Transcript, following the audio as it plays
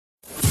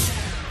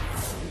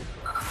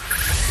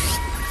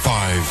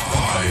5,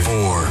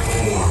 4,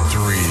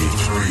 3,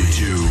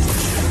 2,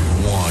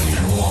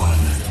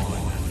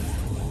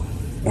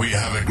 1. We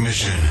have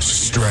ignition.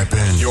 Strap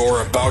in.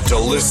 You're about to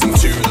listen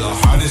to the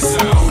hottest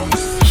sound.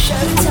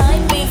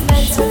 Showtime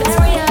movement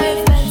stereo.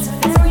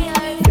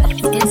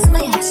 It's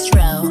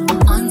Maestro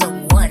on the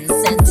ones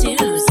and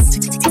twos,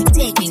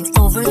 taking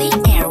over the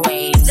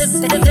airwaves.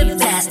 The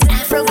best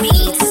Afro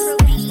beats.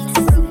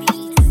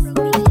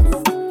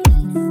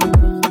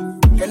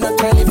 You're not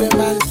gonna leave a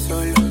man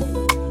solo.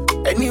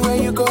 Anywhere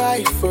you go,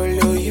 I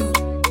follow you.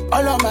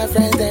 All of my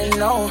friends, they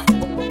know.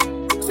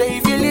 Say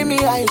if you leave me,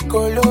 I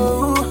go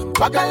low.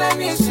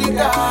 Bakalani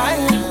cigar.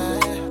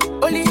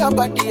 Only your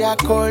body, I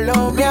call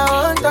on. Me, I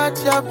won't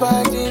touch your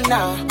body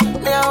now.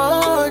 Me, I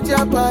want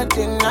your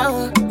body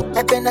now.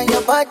 I been on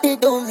your body,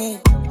 do me.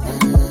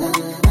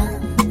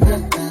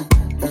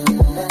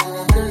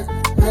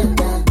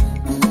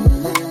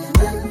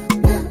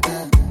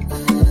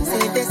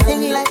 See, they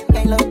sing like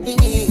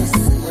melodies.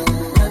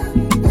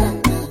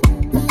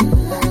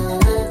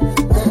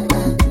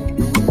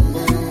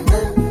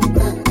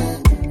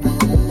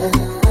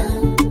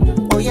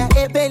 Oh, yeah,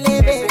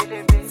 baby.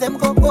 Them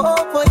go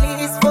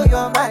police for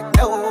your man.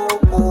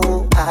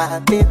 Oh,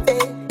 baby.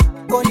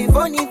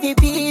 Colivoni di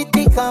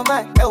beat, come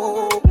on.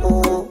 Oh,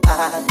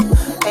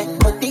 and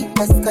body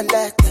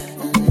escalate.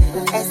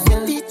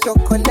 Sweet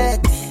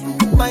chocolate.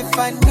 My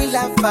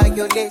vanilla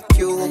violate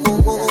you.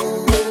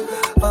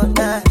 Oh,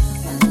 nah.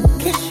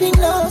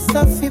 Kishina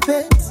safi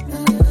bet.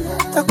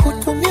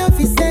 Takutumia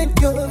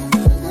visentio.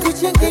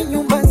 Tujenge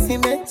nyumba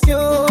simetio.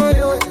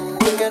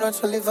 You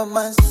cannot live a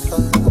man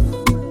solo.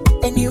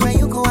 Anywhere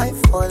you go, I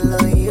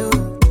follow you.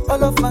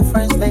 All of my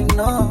friends, they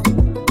know.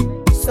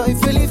 So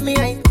if you leave me,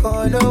 I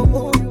call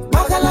you.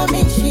 Makala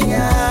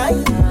mishia.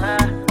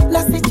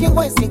 Last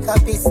situation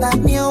kabisa.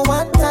 Me I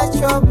want touch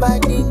your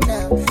body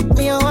now.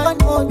 Me I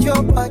want hold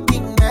your body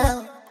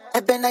now. I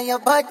been on your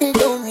body,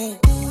 do me.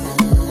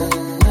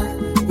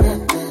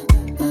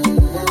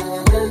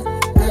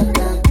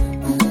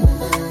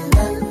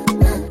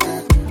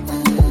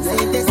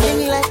 Say they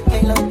sing like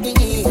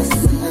melodies.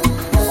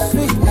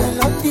 Sweet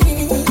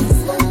melodies.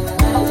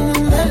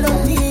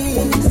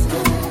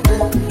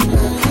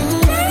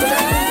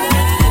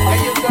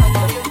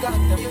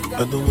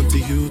 I don't want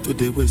you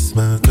to waste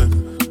my time.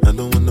 I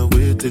don't wanna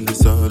wait till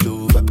it's all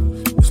over.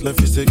 This life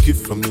is a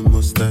gift from the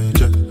Most High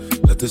Jah.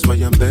 That is why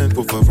I'm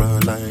thankful for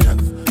all I have.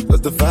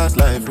 Cause the fast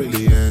life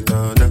really ain't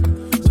all that.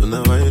 So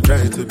now I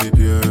try to be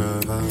pure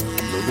of heart.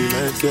 No be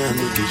like say I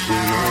know this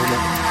shit all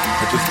that.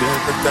 I just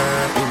get the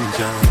time in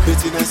Jah.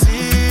 Waiting I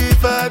see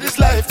for this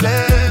life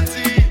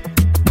plenty.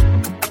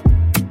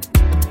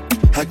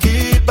 I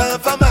keep on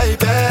for my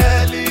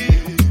belly.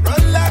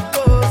 Roller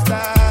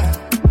coaster.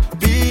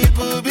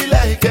 People be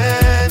like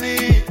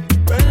any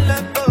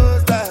roller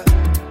coaster.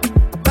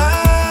 My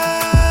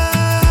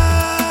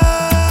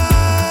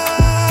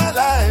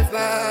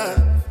lifeline.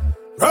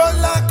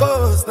 Roller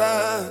coaster.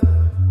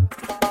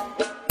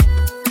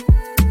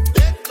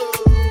 Let go.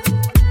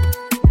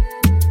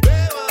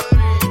 Don't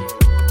worry.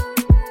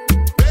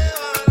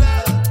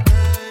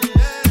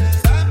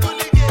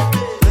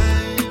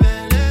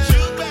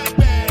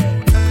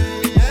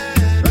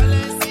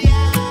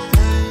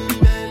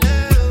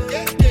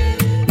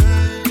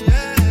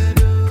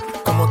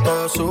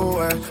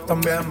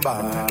 También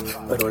baja,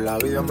 pero la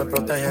vida me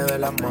protege de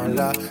las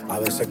malas. A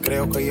veces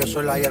creo que yo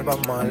soy la hierba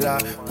mala,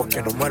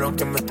 porque no muero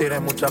aunque me tire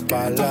muchas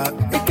balas.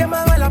 Y que me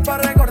duela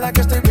para recordar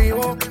que estoy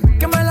vivo,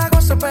 que me la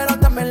gozo pero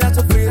también la he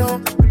sufrido.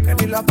 Que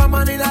ni la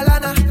fama ni la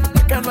lana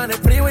me calman el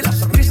frío, y la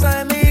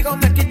sonrisa de mi hijo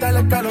me quita el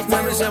escalofrío.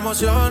 De mis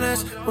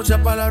emociones,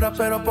 muchas palabras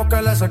pero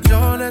pocas las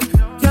acciones.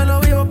 Ya no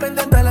vivo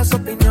pendiente de las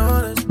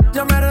opiniones,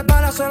 ya me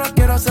repara, solo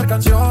quiero hacer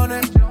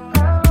canciones.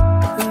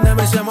 De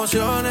mis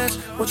emociones,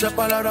 muchas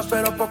palabras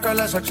pero pocas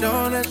las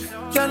acciones.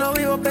 Ya no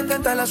vivo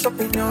pendiente de las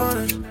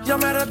opiniones, ya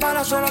me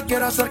repara, solo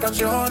quiero hacer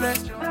canciones.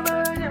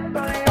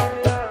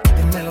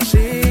 Dímelo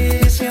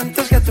si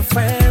sientes que te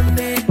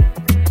ofendí.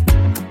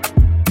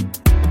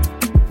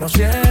 No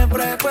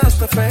siempre puedo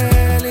estar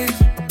feliz.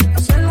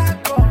 Hacer la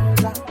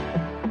cosa,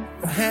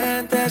 la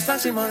gente está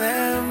encima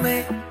de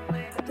mí.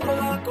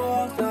 Toda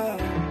cosa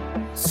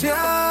si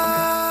arriba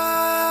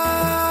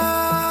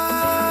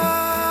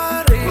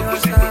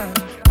está.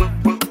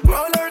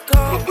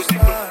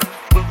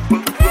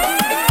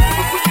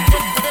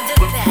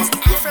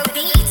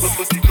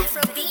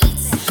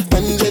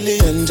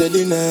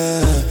 Angelina,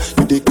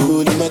 you dey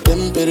cool in my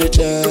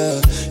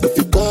temperature. If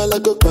you call, I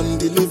go come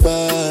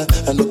deliver.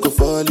 I no go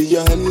fall in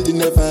your hand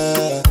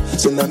never.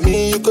 So now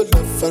me you could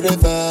love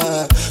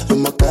forever.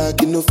 I'm a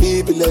cocky no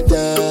feeble like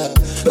that.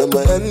 I'm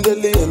my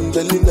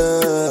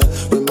Angelina,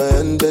 with my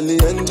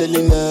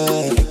Angelina.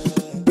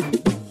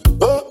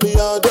 Oh me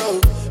all down.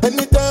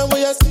 Anytime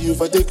when I see you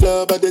for the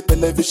club or the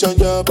television,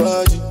 your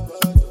body.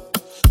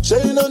 Sure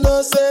you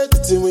know say the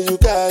thing when you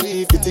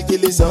carry 50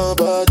 kill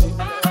somebody.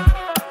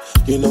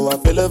 You know I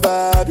feel a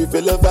vibe, you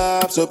feel a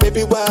vibe, so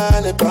baby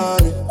whine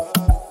about me.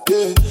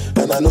 Yeah,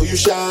 and I know you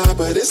shy,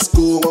 but it's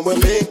cool when we're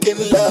making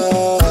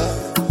love.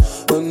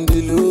 On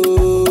the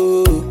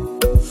low,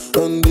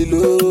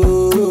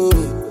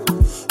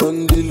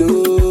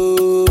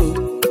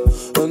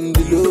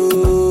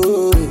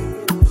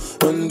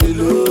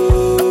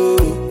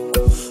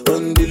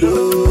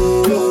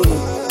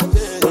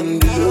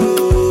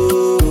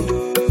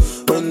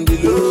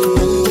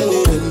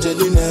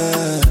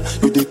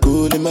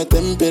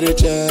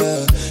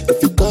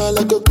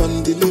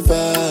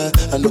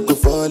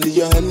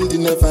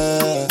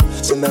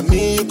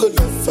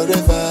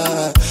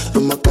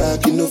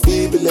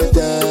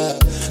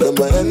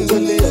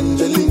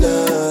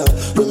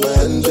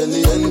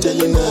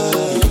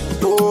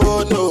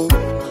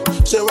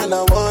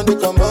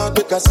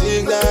 like I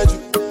signal you.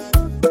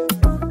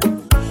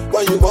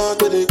 Why you want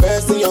to the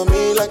question on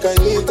me like I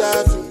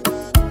interview?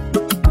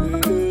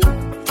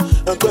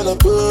 I'm gonna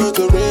put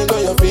the ring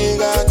on your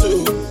finger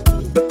too.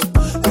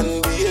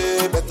 And be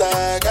a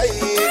better guy,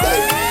 be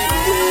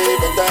a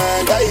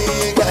better guy.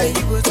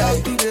 You go talk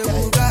to the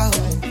buga,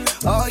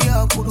 oh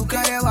your kudu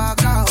kare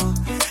waka,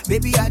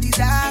 baby I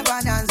deserve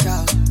an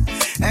answer,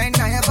 and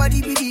now your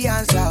body be the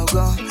answer,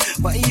 go.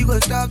 When you go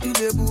talk to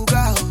the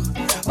buga,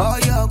 oh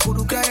your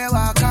kudu kare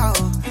waka,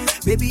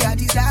 baby I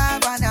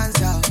deserve an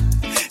answer,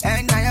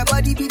 and now your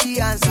body be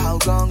the answer,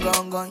 gone.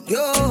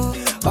 Yo,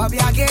 Bobby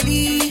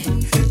Kelly,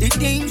 the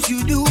things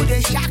you do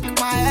they shock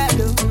my head.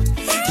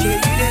 Show you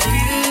the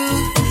feel,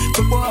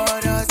 the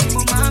borders,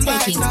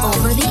 Taking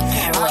over the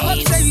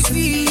airwaves. I you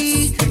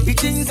see the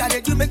things that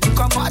they do make you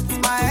come out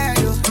my head,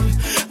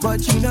 but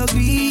you know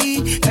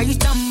agree. Can you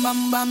stand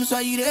bam bam so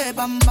you dey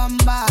bam bam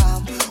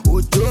bam?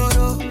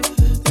 Ojoro,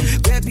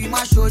 baby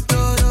mash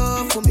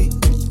ojoro for me.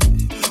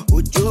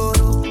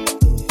 Ojoro,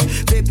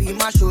 baby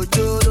mash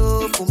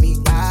ojoro for me.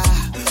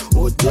 Ah,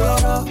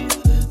 ojoro,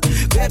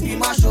 baby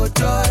mash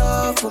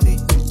ojoro for me.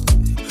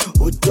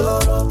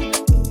 Ojoro,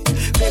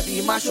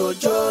 baby mash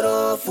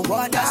ojoro for me.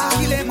 What does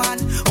kill a man?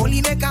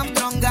 Only make him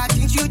stronger.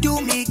 Things you do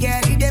me,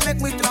 girl, they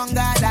make me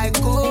stronger. Like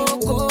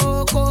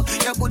coco,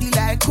 your body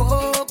like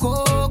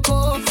coco.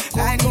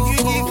 And if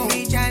you give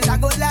me chance, I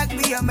go like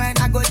be a man.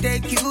 I go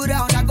take you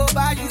down. I go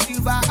buy you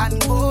silver and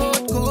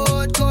gold.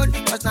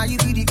 Cause now you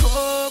be the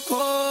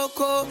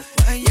coco.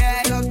 And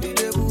yeah, love to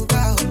the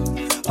buga.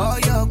 Oh,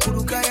 your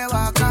kudu kare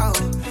waka.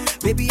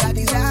 Baby, I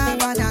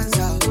deserve an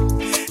answer.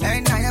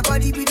 And now your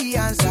body be the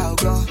answer,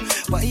 girl.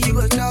 When you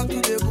go talk to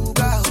the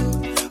buga.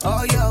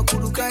 Oh, your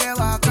kudu kare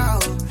waka.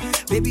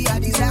 Baby, I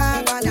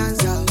deserve an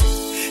answer.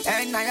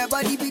 And now your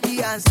body be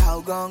the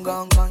answer, gone.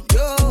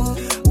 Yo,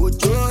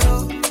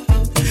 ojoro,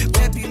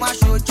 baby, mash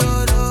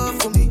ojoro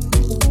for me.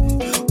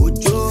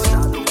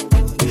 Ojoro,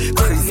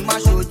 baby,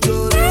 mash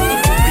ojoro.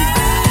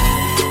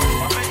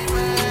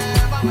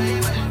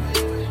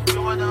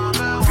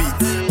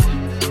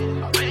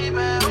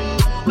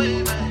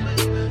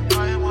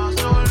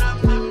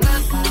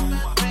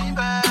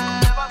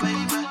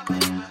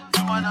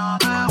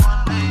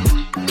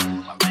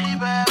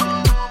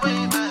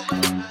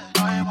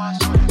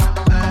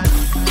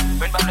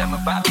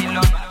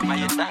 Babylon,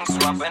 my thanks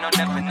to a ben on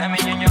never name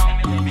in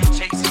young. Been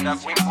chasing that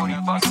queen booty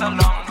for so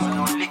long.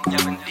 No lick, ya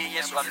vendí,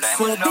 eso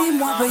hablemos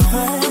Dime, baby,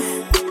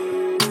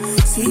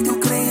 si tú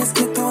crees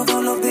que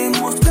todo lo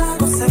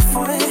demostrado se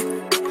fue.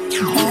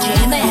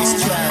 DJ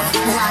Maestro,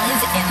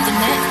 live in the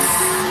mix.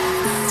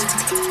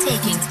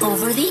 Taking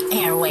over the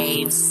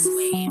airwaves.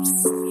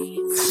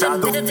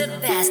 The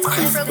best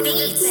Afro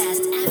beats.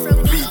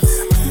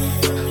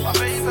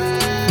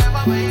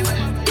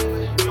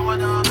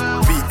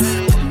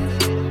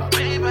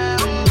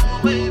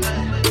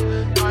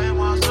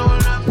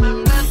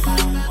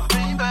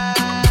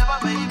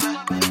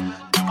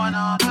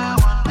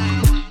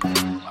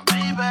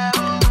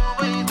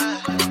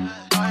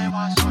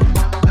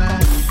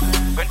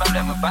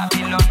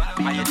 Babylon,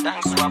 my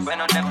thanks to a ben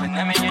on never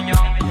name in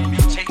young.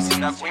 Been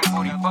chasing that queen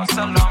booty for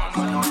so long.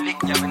 No lick,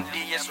 ya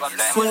vendí, eso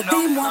hablemos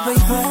Dime,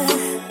 baby,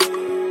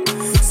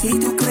 si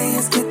tú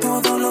crees que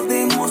todo lo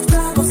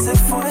demostrado se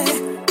fue.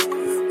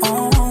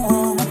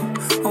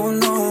 Oh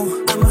no,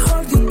 a lo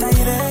mejor yo te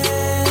iré.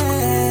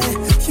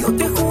 Yo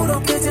te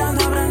juro que ya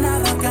no habrá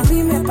nada que a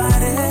mí me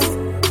pare.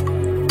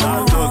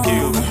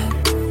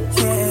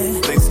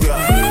 Thanks God.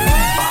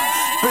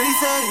 Baby,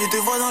 je te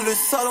vois dans le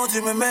salon,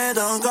 tu me mets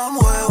dans comme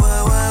ouais.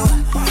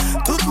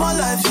 Toute ma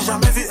life, j'ai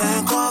jamais vu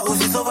un corps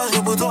aussi sauvage que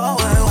pour toi,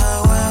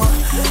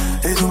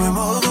 ouais. Et tous mes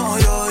mots sont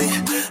yo,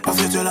 parce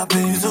que tu l'as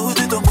payé sous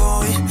ton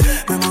boy.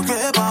 Mais mon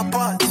cœur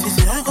papa, ici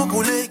c'est un grand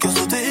poulet qui a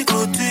sauté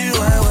clôture,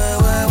 ouais.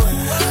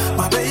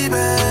 My baby,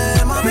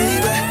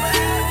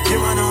 you're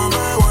my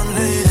number one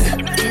lady.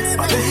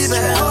 My baby,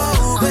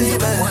 oh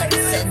baby,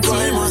 toi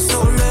et moi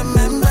sur le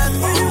même bed.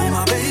 Oh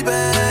my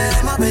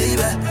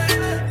baby,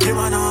 you're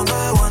my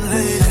number one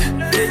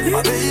lady.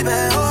 My baby,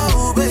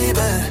 oh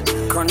baby,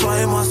 toi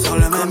et moi sur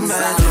le même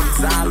bed.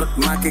 Zalot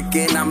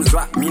makeke nam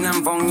zwa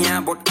minam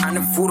vonya bot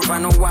ane furva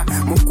no wa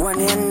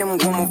mukwane ne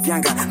mgomo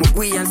fyanga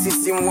mukwiya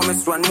sisi mwome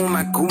swan mu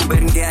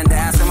makumbe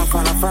ngenda asema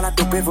fala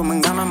topevo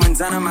mngama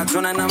manzana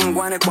mazona na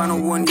mngwane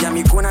kwano wondi ya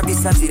mikona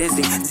bisati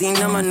rezi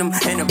zina manum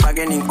ene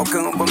bargaining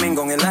okeng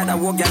bomengo ngelada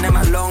wogya ne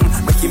malong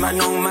makima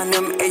nong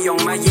manum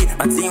eyong mayi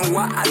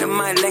atinwa ane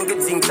my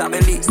language zing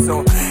tabeli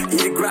so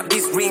you grab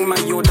this ring my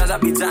yo dada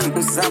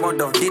bitan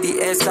sabodo didi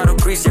esaro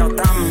chris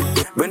yautam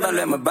benda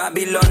le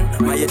Babylon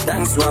my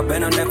thanks to a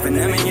ben on never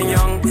name in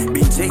young.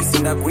 Been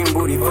chasing that queen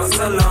booty for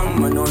so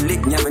long. Man, no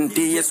lick, ya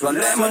vendí, eso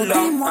hablemos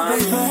long.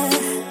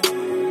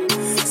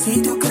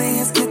 Si tú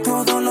crees que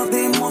todo lo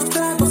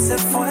demostrado se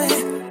fue.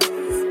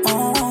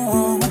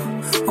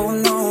 Oh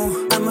no,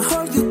 a lo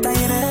mejor yo te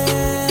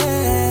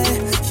iré.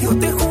 Yo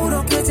te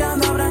juro que ya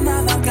no habrá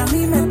nada que a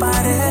mí me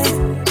pare.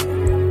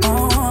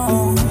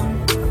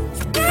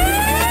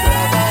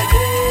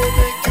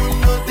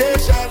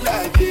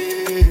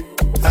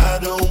 I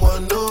don't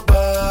want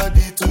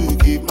nobody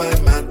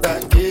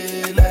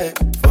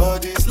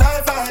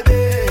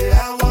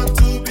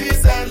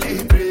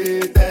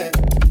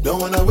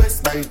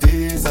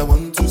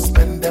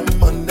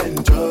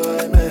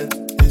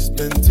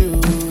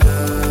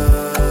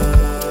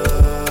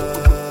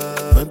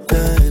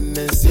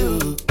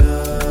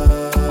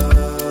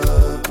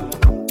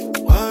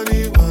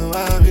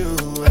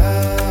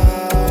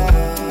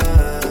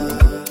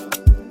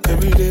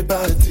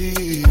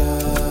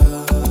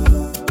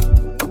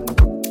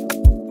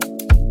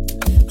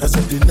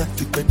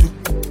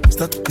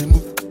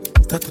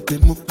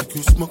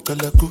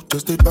Malaku,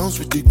 just they bounce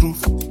with the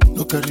groove.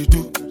 No carry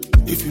do.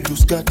 If you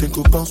lose God, then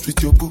go bounce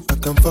with your boo. I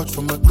can vouch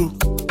for my crew.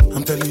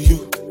 I'm telling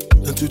you,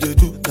 and to they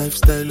do.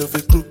 Lifestyle of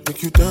a crew.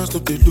 Make you dance,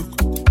 look they look.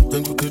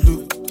 Then go they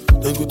look.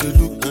 Then go they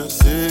look. I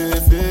say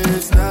if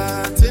it's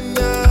not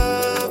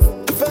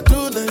enough, if I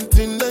do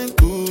 99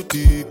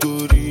 goody,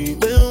 go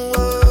remain.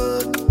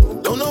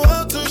 Don't know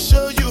how to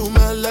show you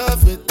my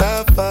love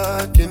without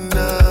fucking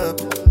up.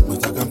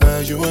 But I can buy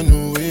you a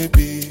new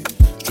baby.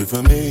 Straight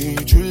from me,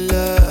 true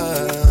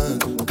love.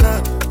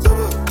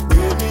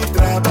 Baby,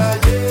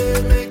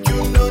 trabalhei, make you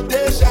know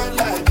they shine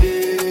like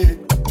it.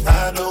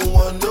 I don't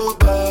want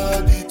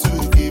nobody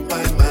to keep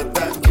my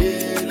matter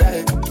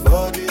like.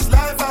 For this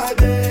life I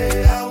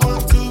day, I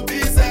want to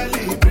be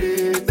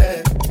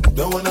celebrated.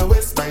 Don't wanna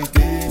waste my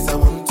days, I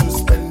want to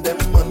spend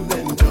them on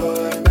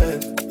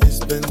enjoyment. I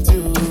spend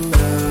you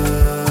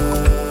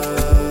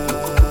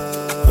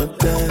but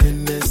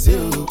then it's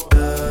you.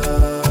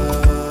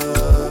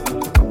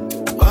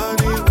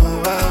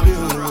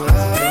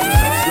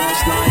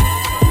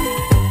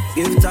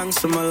 Give thanks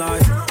to my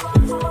life.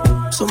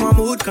 So my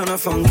mood kinda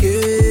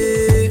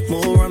funky.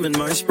 More rum in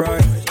my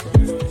Sprite.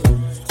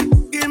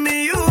 Give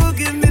me you,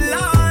 give me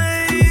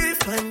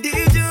life. I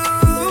need you.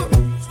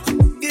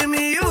 Give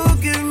me you,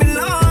 give me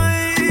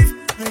life.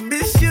 I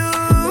miss you.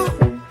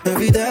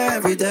 Every day,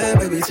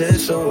 baby,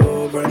 taste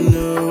so brand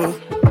new.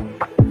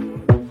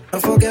 I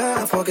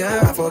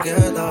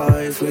forget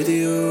life with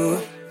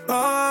you.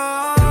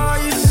 Oh,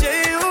 you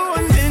say you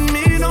want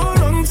me, no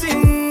wrong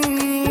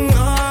thing.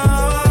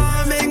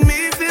 Oh, make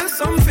me feel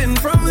something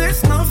from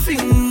this nothing.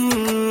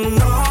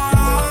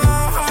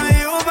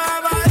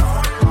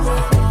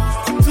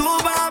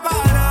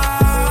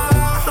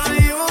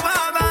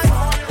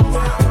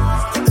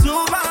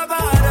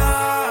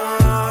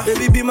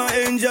 Baby, be my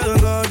angel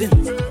guardian.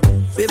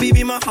 Baby,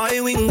 be my high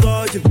wing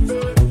guardian.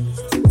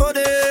 All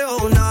day,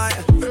 all night.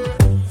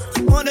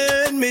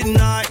 Morning,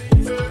 midnight.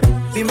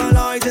 Be my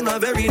light in a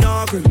very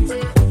dark room.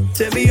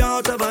 Take me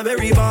out of a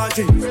very bad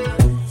dream.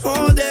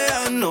 All day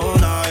and all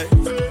night.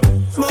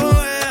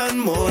 More and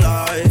more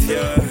life,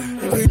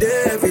 yeah. Every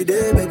day,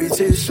 baby,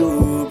 taste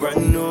so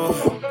brand new.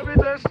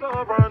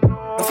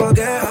 I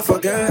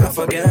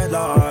forget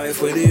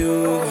life with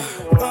you.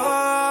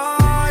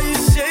 Oh, you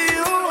say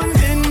you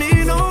want me,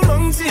 no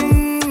wrong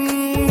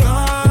thing.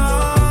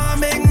 Oh,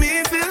 make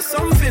me feel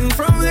something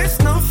from this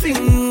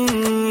nothing.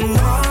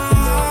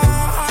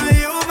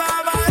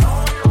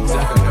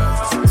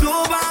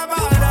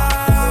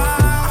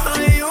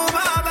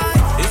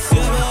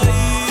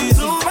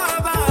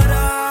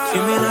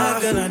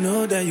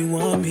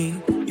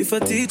 If I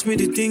teach me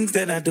the things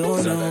that I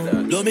don't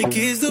know. Blow me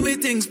kiss, do me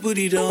things, put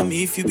it on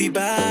me. If you be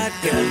bad,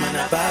 girl, man,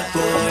 a bad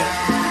boy.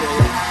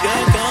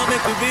 Girl, come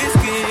make me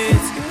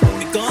biscuits.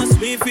 We gon'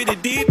 swim for the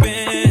deep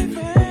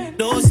end.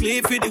 Don't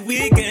sleep for the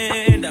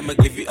weekend. I'ma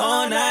give you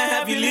all night,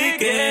 have you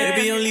leaking.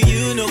 Baby, only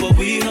you know what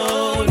we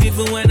hold.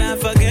 Even when I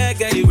forget,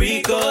 girl, you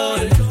recall.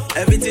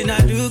 Everything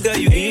I do, girl,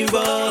 you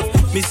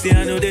involved. Me say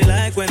I know they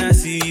like when I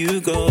see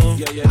you go.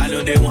 I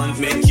know they want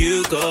make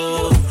you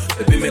go.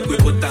 Baby, make we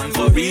put them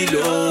for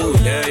reload.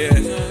 Yeah.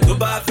 Go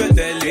back and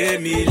tell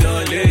me,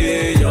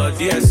 lolly. Your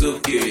tears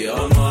okay,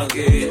 I'm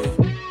okay.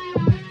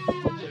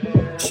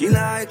 She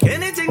like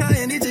anything or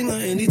anything or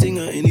anything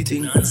or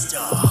anything.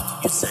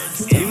 Non-stop. You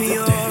said give me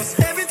your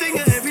everything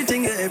and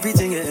everything and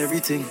everything and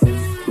everything.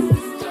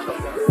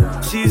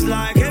 She's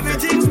like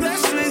everything's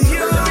blessed with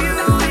you, you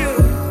know you.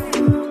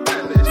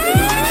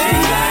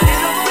 She's like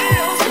nobody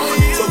else for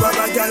you. So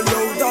bad, girl, no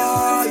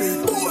darling.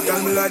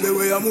 Girl, me like the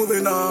way I'm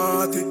moving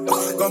on it.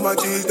 Come and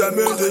cheese them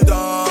in the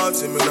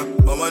dancing, me now.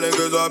 All my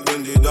niggas up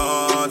in the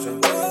dancing.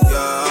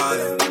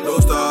 Yeah, no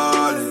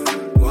stalling.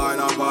 Why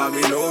not for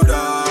me, no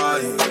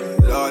darling?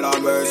 Lord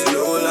have mercy,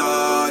 oh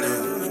Lord.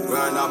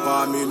 Why not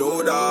for me,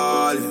 no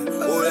darling?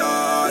 Oh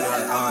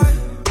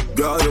Lord,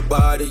 girl, your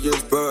body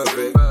is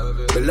perfect.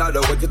 The lot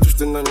of what you're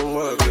twisting and you're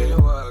working.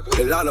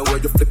 The lot of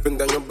what you're flipping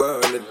and you're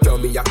burning. Tell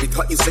me, I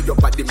thought you said your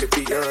body make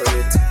me earn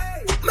it.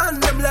 Man,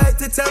 them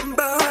light it and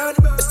burn.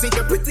 I see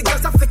the pretty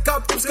girls, I flick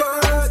up them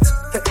skirts.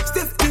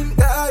 Stiff thing,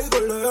 guy, you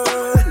gon'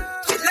 learn.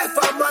 She left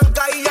a man,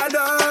 guy, and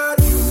done.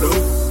 You know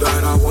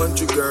that I want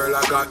you, girl.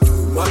 I got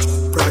too much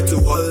pride to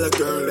hold a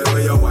girl. The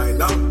way you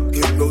wind up,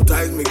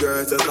 hypnotize me,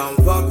 girl, to come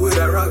fuck with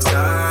a rock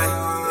star.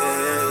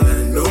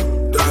 Yeah. Know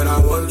that I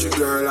want you,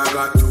 girl. I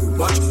got too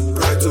much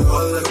pride to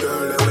hold a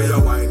girl. The way you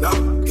wind up,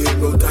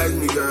 hypnotize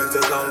me, girl, to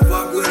come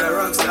fuck with a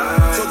rock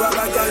star. So bad,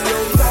 I got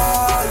you,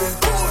 darling.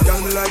 Girl,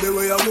 me like the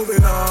way you're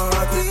moving on.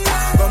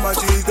 Come and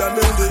cheese them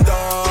in the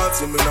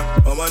dancing, me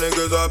now. All my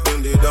niggas up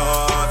in the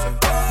dancing.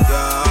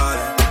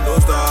 Darling, no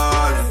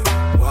stalling.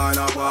 Why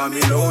not for me,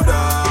 no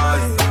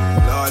darling?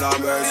 Lord have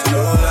mercy,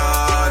 no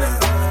darling.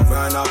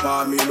 Why not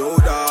for me, no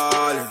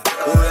darling?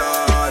 Oh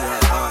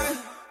darling.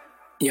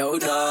 Yo,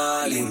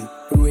 darling,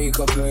 wake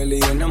up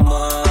early in the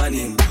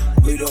morning.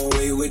 We don't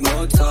wait with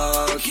no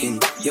talking.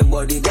 Your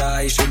body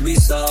die should be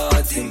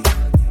starting.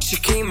 She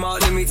came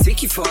out, let me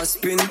take you for a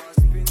spin.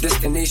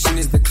 Destination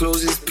is the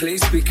closest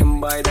place we can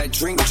buy that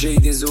drink.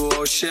 Jade is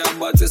all shit. I'm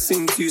about to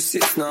sing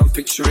 2-6. Now I'm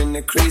picturing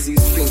the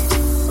craziest thing.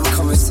 I'm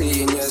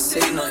conversating, yeah,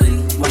 say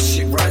nothing. My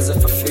shit rise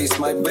up, I face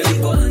my belly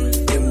button.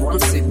 In one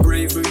sit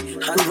bravery,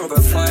 hand rubber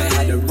fire.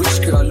 Had a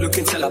rich girl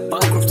looking till I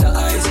bankrupt her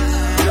eyes.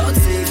 Lord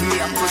save me,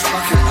 I push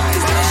back her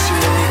eyes. That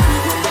shit will make me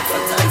run back for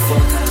time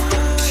for time.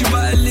 She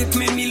bite a lip,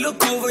 made me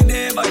look over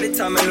there. By the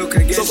time I look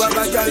again, so bad,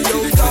 girl,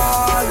 you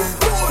darling.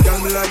 Girl,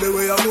 me like the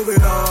way you're moving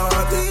on.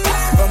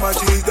 Mama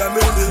cheese them in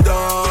the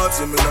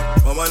dancing, me now.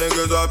 Mama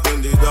niggas up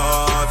in the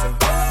dancing.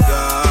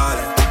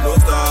 Darling, no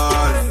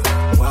darling.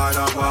 Why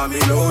not for me,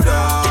 no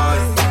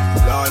darling.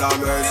 Lord have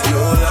mercy,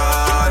 no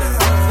darling.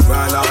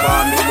 Why not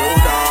for me, no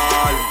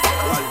darling.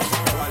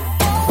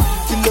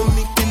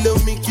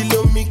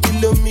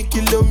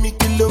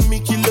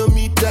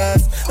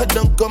 Kilometers. I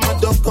don't come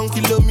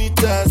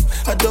kilometers.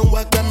 I don't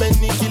walk that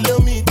many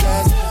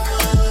kilometers.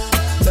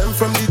 Learn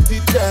from the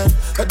teacher.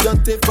 I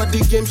don't take for the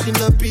game, she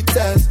no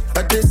pitas.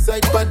 I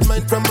decide bad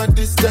mind from a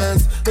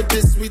distance. But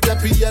this sweet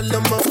happy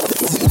alama.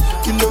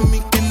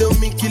 Kilometers.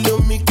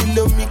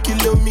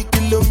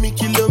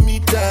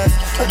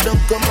 I don't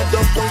come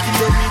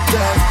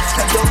kilometers. I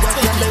don't walk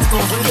that many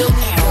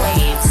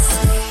kilometers.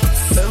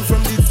 Learn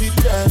from the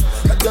teacher.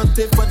 I don't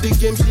take for the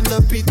game, she no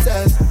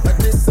pitas. I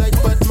decide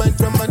bad mind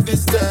from a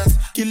distance.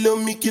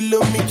 Kilometers.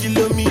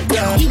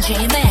 DJ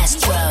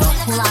Maestro,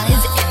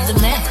 live in the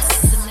mix.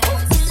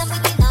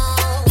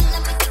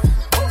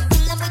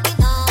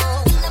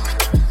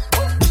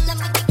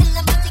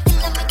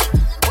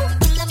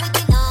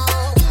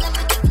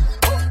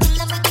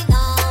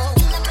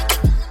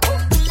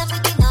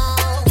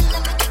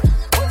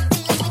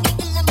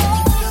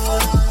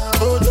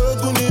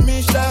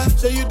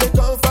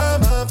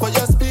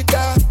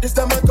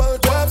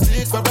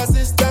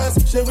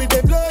 Shall we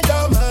they blow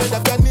your mind,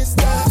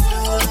 Afghanistan?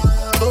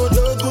 Oh,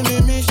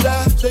 Doguni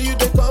Misha, show you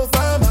the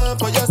confirm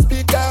for your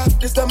speaker.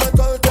 This time I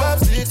call top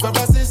 6 for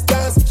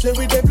assistance. Shall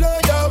we they blow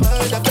your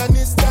mind,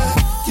 Afghanistan?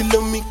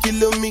 Kilometers.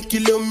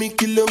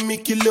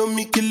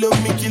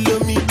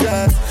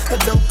 I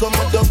don't come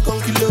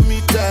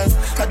kilometers.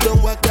 I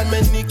don't walk that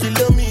many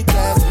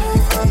kilometers.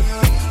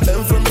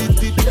 Learn from the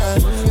teacher.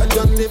 I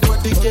don't take for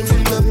the game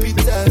in the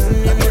pitas.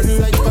 I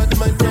decide bad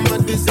mind from a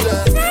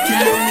distance.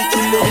 Kilometers.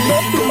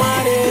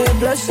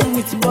 Bless you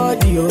with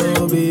body,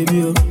 oh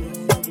baby, oh.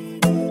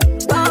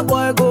 Star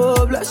boy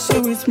go bless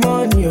you with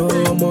money,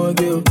 oh my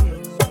girl.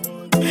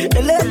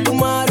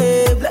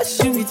 Eletumare bless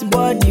you with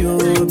body,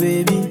 oh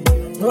baby.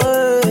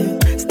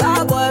 Hey,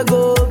 star boy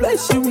go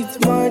bless you with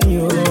money,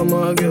 oh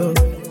my girl.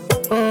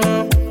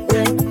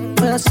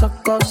 Yeah,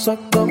 sucker,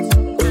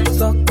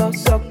 baby.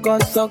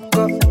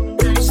 Sucker.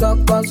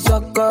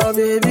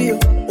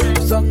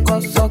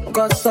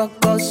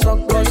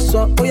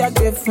 Oh yeah,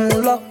 give him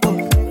lock.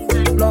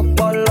 Lock.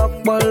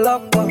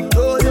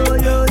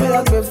 Yo. I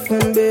give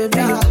him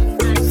baby.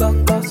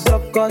 Sucker.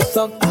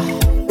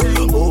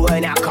 Oh,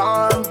 when I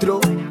come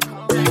through,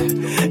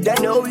 they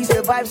know we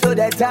survive, so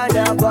they turn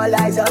up all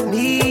eyes on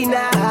me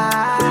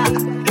now.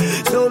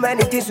 So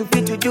many things we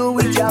fit to do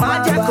with your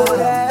magic, oh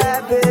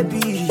yeah,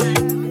 baby.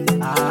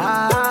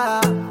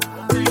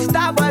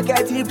 Starboy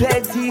getting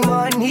plenty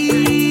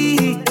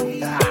money.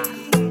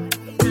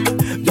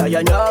 Yeah,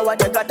 you know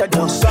what you gotta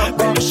do.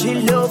 Baby, she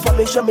love for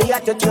me, show me how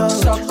to do.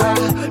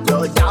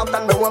 No doubt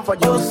I'm the one for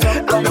you.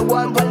 I'm the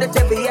one for the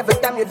TV every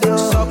time you do.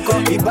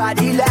 Your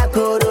body like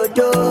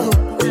Orodo.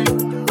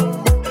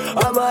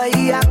 I'm a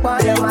yakpa,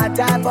 my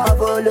type of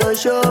polo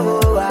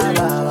show.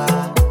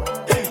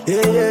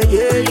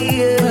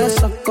 Yeah.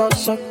 Sucker,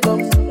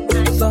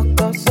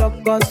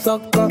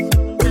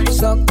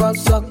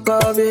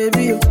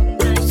 baby.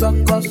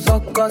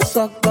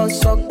 Sucker.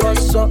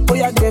 Oh,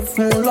 yeah, give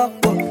him lock.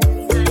 Oh,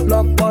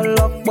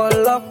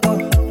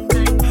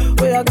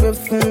 yeah, give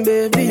him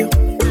baby.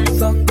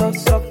 Sucker.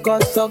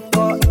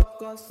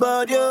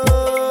 Body,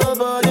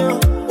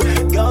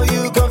 girl,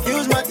 you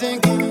confuse my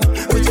thinking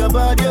with your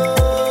body.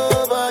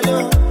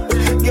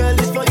 Girl,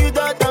 it's for you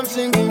that I'm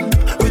singing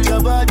with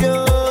your body.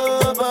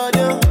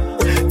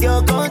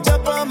 Girl, come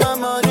chop on my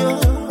money.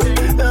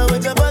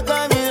 With your back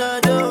on me, I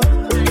do.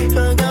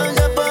 Girl, come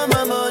chop on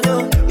my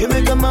money. You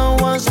make a man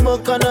want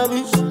smoke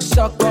cannabis.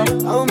 Sucker,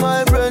 how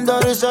my brain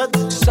done is shut.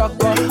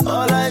 Sucker,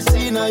 all I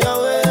see now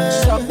your way.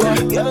 Sucker,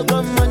 girl,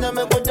 come on and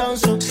make me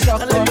dance.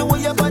 Sucker, I like the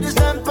way your body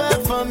stand back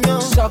from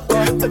you.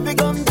 Sucker, baby,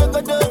 come take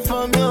a dip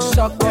from you.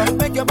 Sucker,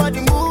 make your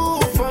body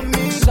move from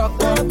me.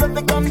 Sucker,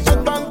 baby, come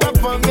take back up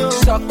from you.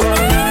 Sucker,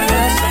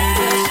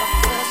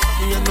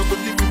 me no go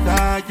deep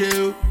inside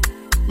you.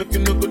 Make you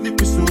no go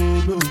deep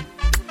solo.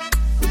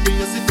 Baby,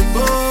 you see the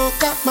go,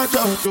 got my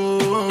job.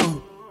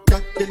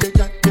 Jack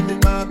in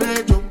my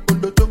bedroom.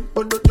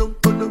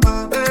 Polo,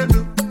 my baby.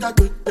 Jack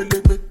in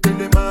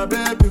my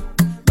baby.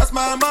 That's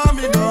my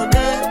mommy, no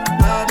name.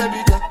 My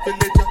baby, Jack in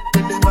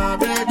my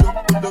bedroom.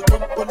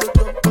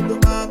 Polo,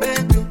 my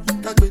baby.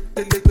 Jack in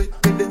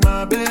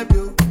my baby.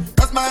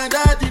 That's my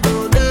daddy,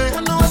 no name. I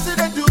know what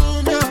they do,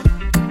 me.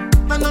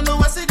 I don't know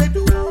what they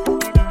do.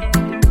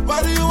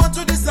 Why do you want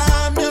to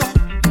disarm me?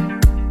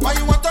 Why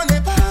you want to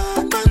live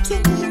bad, man?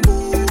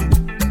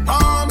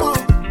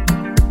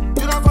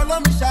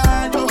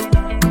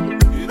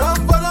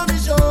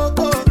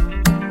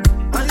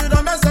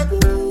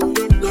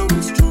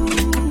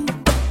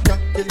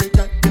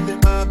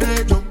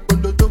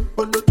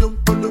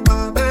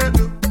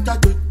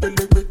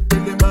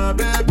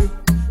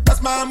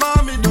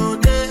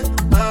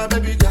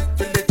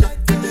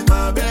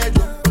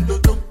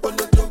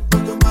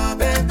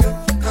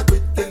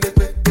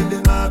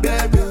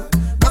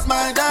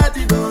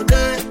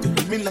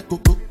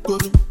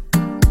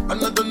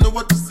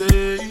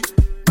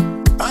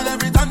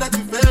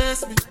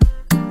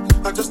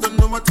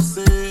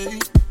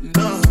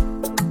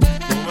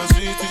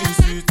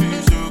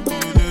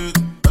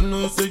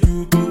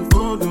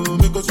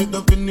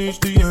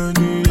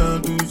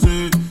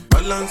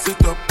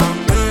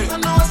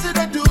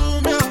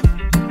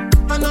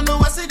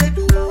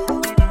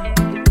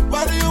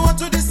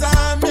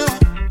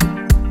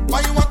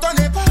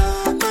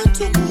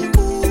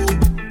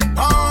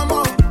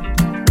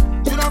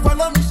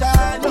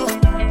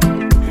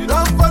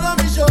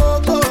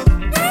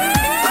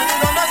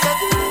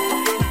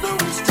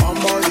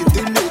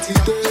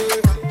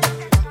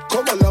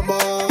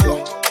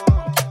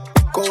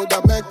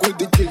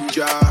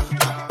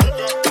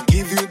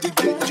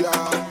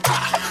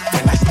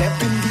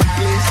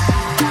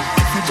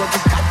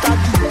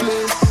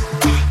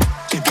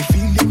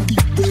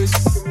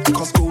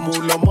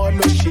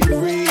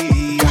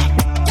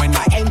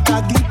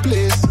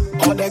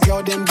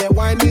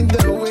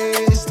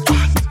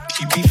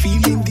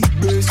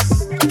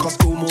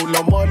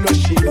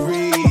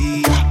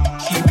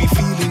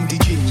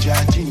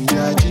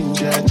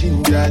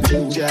 ginger.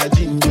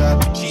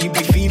 She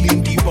be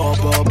feeling the ba.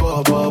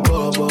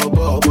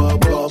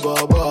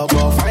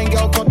 Fine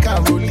girl called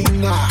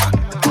Carolina,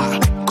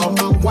 come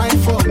and wine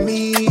for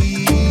me.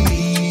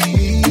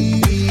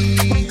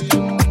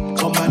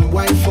 Come and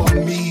wine for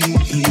me.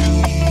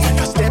 When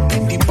I step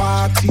in the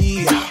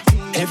party,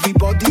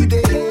 everybody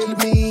they hail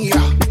me.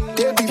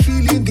 They be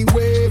feeling the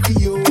wave,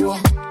 yo.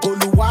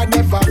 Oluwa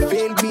never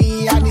fail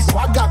me, and it's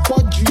swagger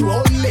called you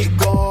only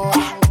go.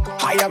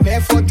 I am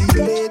here for the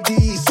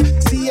ladies.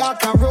 See I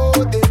can roll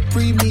the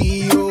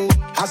premium.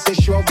 I say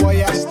sure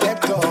boy I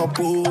stepped up.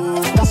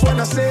 Oh. That's when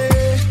I say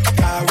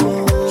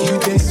Caro, you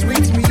they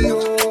sweet me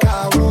oh.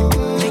 Caro,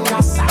 make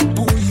a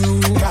sample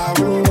you.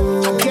 Caro,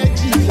 I get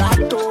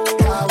gelato.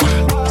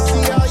 Caro,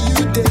 see how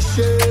you they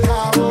shake.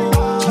 Caro,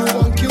 you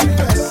won't kill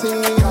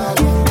person.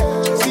 Caro,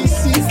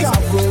 see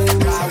Caro.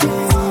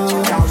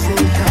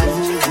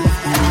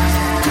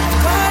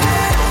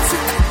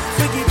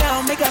 Break it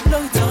down, make a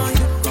blow it on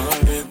you.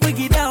 Break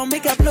it down,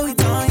 make a blow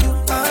it on you.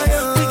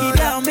 Break it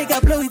down, make a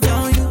blow it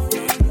on you.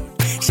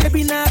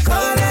 Shaping our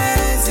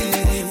colors.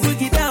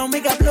 Break it down,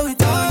 make a blow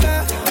it on you.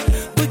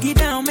 Break it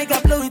down, make a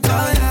blow it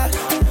on you.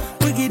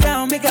 Break it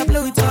down, make a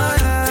blow it on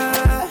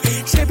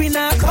you. Shaping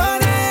our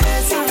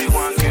colors. Only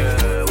one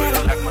girl, we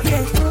don't like money.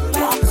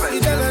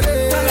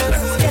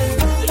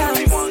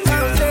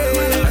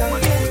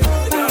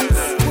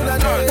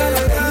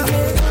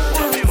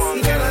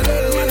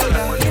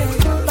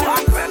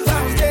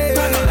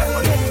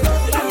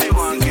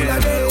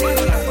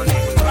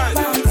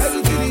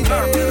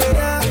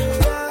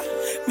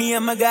 Me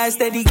and my guys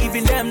steady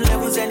giving them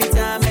levels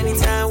anytime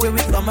when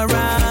we come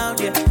around,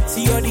 yeah.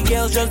 See all the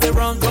girls just the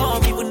wrong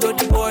come, even though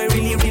the boy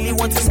really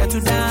wants to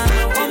settle down.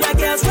 All my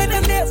girls, where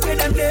them there,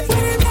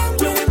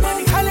 blowing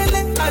money,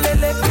 hallelujah.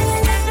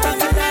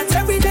 Bank and dance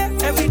every day,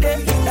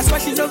 that's why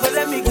she don't go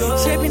let me go.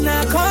 Shaping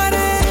our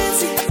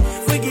currency,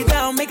 break it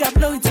down, make a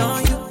blow it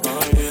on you.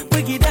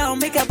 Break it down,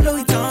 make a blow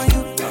it on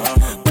you.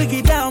 Break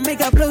it down, make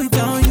a blow it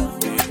on you.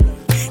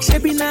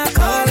 Shaping our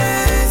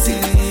currency,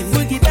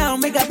 break it down,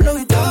 make a blow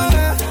it on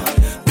you.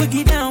 Break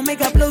it down,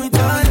 make a blow it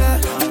on you.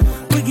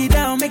 Break it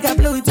down, make a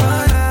blow it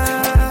on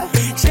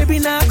you.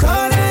 Shaping our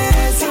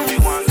currency. Only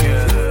one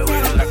girl, we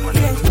don't like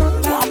money.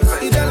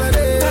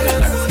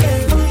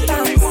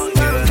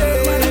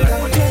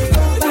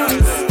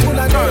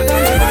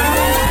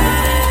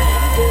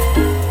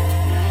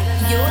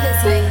 You're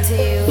listening to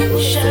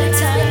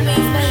Showtime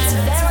Movement's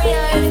very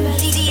own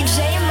DJ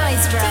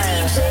Maestro.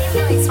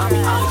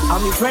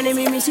 I'm in front of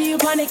me see you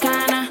on the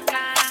corner.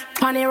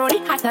 Pane Rodi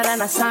hotter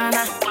than a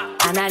sauna.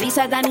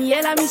 Analisa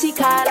Daniela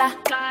Musicala.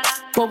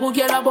 Bobu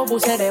girl, Bobu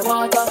said the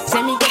water.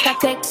 Send me get a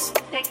text.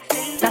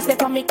 That's the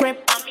on me crib.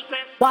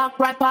 Walk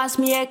right past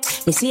me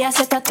ex. Me see I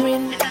set a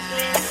twin.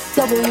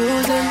 Double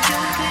using.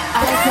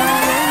 I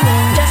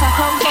can't just a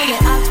come from the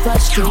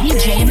Oxford Street.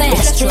 DJ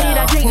Maestro,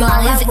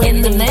 live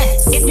in the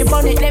mix. If you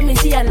want it, let me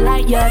see I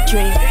light your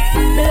tree.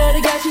 Me love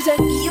the girl, she said,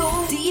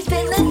 You're deep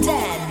in the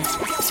den.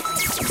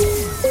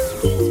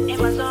 it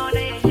was on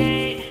it.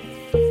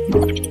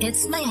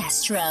 It's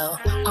Maestro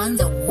on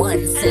the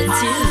ones and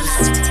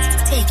twos,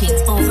 taking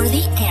over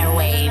the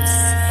airwaves.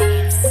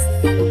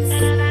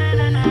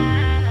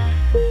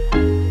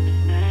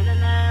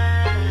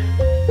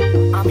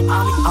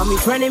 I'm in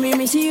front of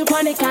me see you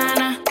on the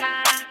corner.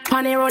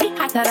 Pane Rodi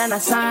hotter than a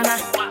sauna.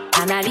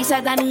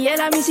 Analisa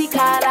Daniela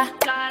Musicala.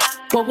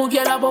 Bobu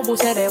girl, Bobu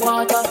said the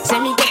water.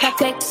 Send me get a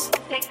text.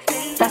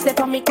 That's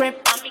the on me crib.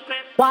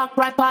 Walk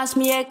right past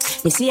me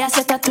ex. Me see I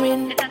set a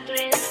twin.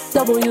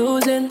 Double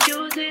using.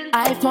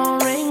 iPhone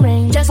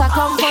ring. Just I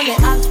come from the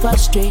Oxford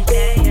Street.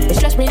 It's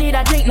just me need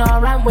a drink, no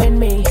run with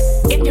me.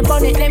 If you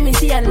want it, let me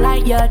see I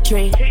light your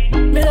tree.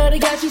 Me love the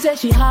girl, she said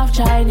she half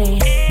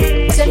Chinese.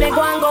 Say me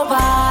go and go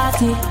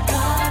party.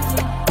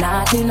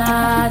 Naughty.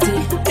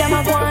 Them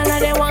a go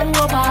and they want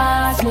go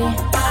past me.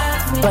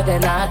 But they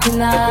naughty.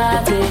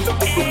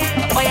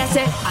 Oh yeah,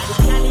 say I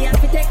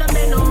have to take a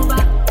bend over.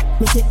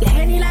 Me sit the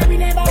Henny like we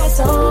never was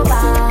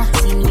sober.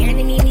 See me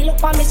enemy, me look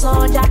for me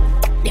soldier.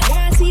 They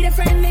wanna see the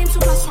friend named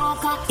Super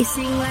Smoker. It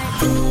sing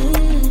like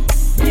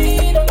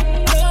need a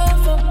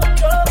love for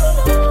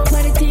trouble.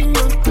 But the thing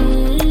baby,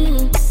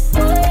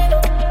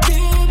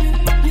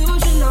 you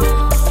should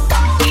know.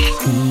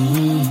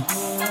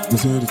 Me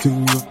say the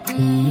thing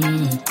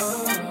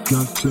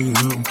not saying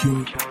I'm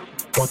cute.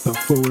 What the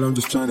fool, I'm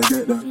just trying to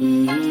get that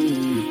in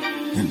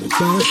the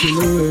dancing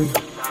away.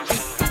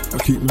 I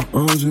keep my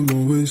arms in my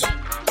waist.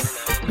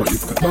 But you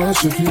can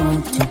dance if you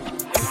want to.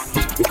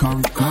 You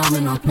can't come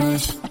in our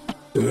place.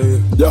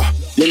 Yeah,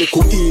 you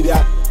little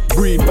idiot.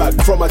 Breathe back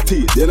from my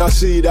teeth, then I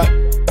see that.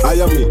 I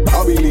am me,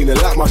 I'll be leaning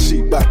like my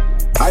seat back.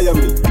 I am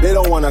me, they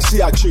don't wanna see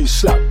a tree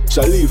slap.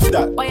 So leave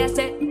that. What you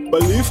say?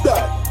 Believe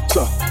that,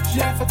 so.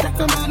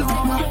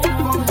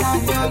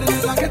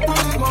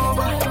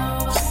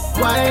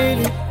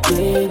 Whiny,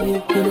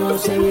 baby, you know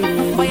say we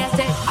need. What you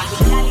say? I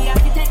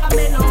have to take a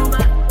bend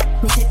over.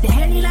 Me sit the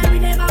Henny like we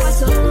never was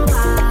sober.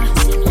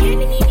 See me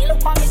enemy, me look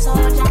for me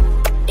soldier.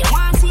 They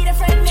wanna see the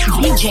friend.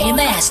 DJ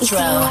Maestro,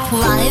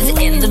 live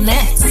in the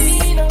mix.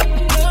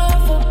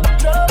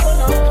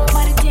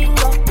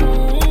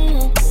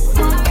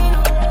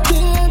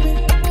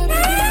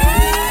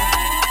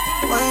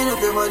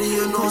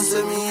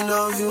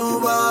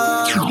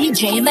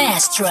 DJ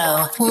Maestro,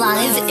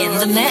 live in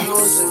the mix.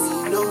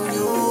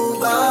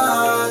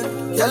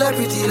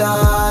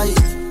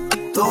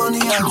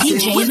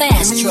 DJ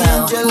Maestro,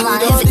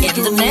 live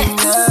in the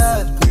mix.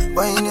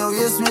 When you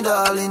kiss me,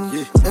 darling,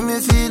 make me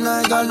feel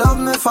like I love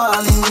me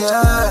falling,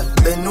 yeah.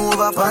 Bend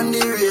over on the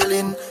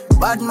railing.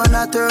 Bad man,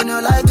 I turn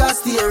you like a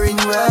steering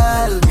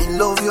wheel. Me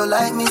love you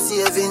like me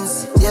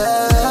savings,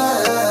 yeah,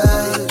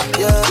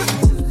 yeah.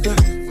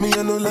 Me,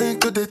 I don't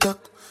like how they talk,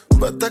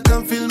 but I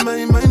can feel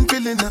my mind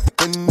feeling up.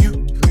 When you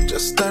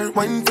just start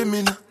whining for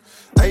me now,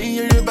 I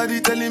hear your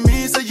body telling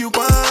me, say you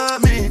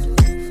want me.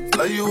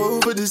 Fly you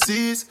over the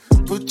seas,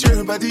 put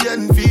your body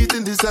and feet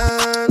in the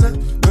sand.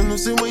 I know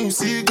say when you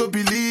see, go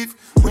believe.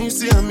 When you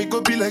see me, go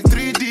be like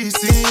 3D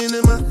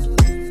cinema.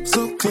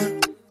 So clear,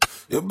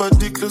 your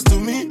body close to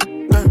me,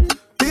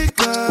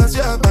 because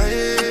you're my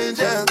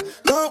angel.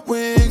 No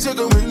wings, you're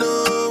going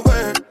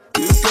nowhere.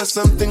 You got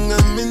something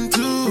I'm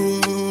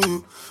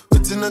into.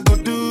 What I go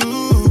do?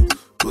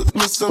 Put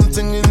me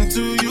something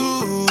into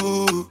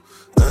you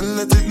and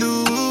let it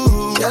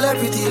loose. Girl, a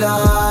pretty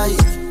like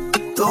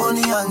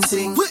Tony and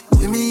sing.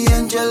 With me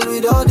angel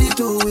without the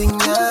two wing,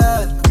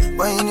 yeah.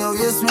 When you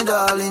kiss me,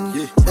 darling,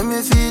 make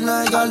me feel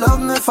like I love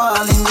me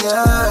falling,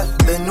 yeah.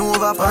 Bend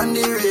over on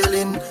the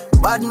railing.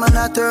 Bad man,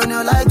 I turn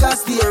you like a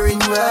steering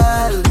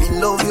wheel. Me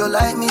love you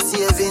like me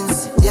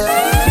savings, yeah,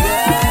 yeah,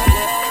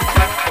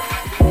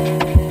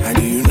 yeah. How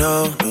do you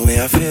know the way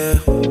I feel?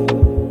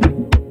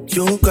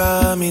 You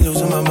got me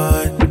losing my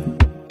mind.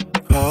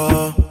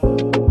 Oh,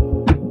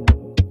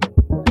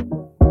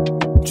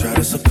 try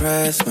to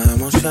suppress my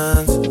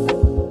emotions.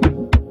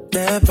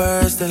 They're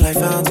bursting like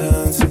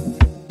fountains,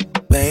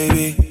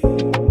 baby.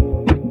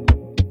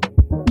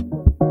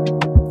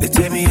 They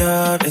take me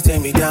up, they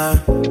take me down.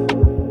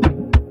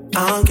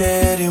 I'm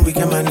getting weak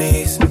on my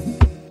knees.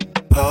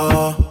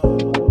 Oh,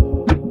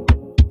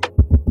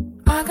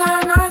 I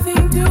got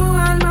nothing to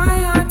and my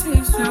heart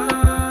is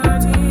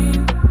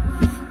hurting.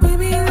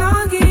 Baby,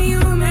 longing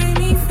you make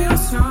me feel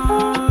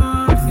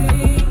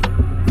something.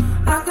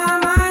 I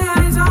got my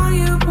eyes on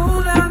you,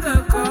 pull out the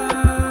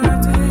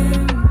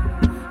curtain.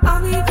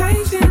 I'll be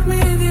patient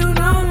with you,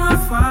 no more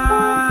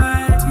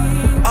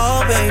fighting. Oh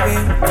baby,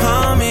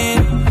 come in,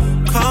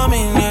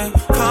 yeah,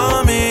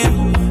 come in.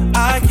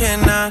 I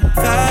cannot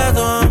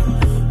fathom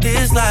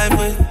this life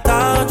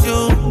without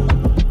you.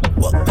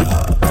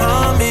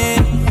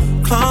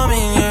 Come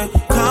in, yeah,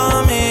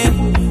 come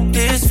in.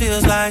 This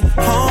feels like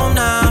home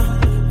now.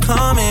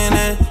 Come in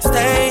and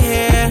stay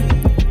here,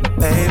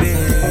 baby.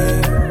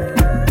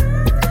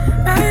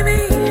 Baby,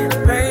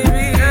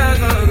 yeah,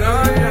 go,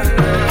 yeah.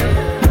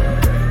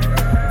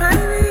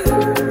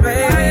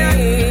 Baby,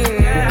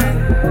 yeah.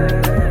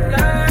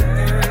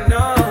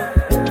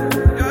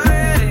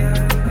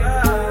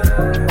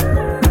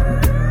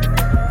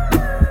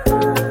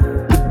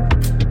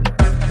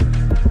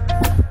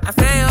 I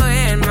feel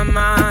in my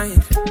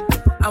mind.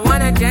 I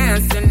wanna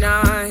dance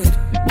tonight.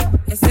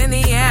 It's in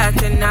the air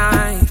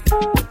tonight.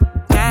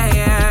 Yeah,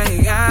 yeah,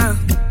 yeah.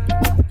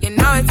 You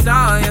know it's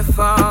all your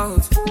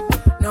fault.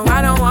 No,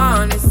 I don't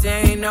wanna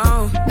say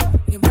no.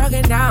 You're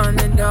broken down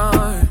the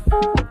door.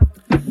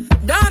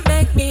 Don't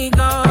make me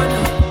go,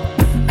 no.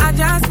 I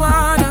just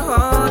wanna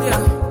hold you.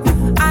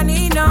 I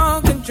need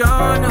no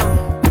control, no.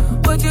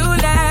 Would you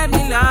let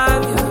me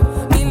love you?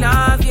 Me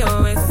love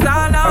you, it's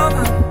all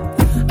over.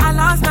 I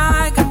lost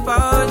my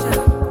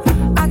composure.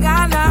 I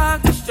got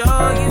love to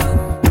show you.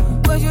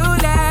 Would you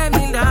let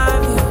me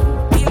love you?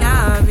 Me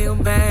love you,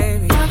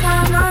 baby. I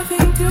got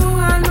nothing to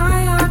and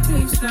my heart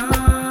is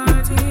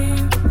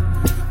hurting.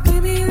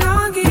 Baby,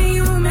 longing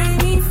you make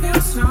me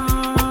feel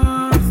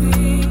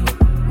something.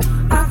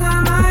 I got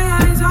my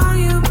eyes on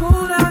you,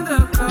 pull down the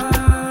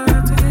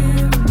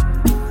curtain.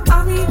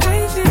 I'll be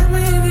patient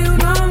with you,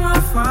 no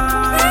more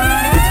fighting.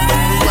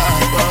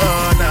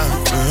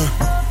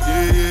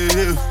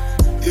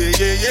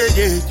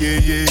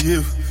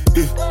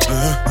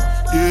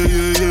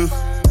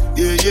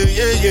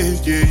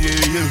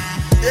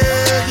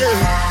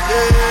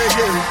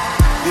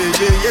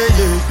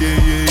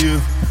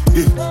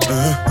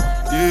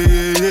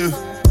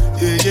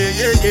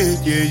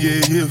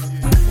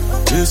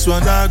 This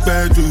one I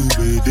better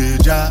with the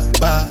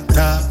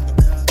jabata.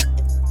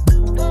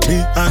 Me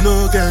I no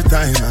get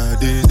time I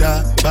did da.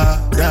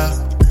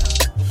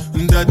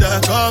 Dada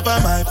cover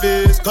my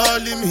face,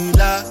 calling me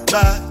la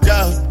ba ja.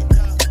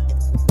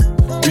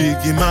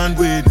 Biggie man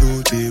we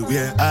know they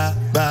wear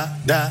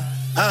abada.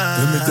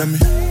 Tell me,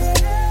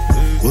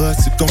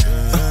 what's it gon'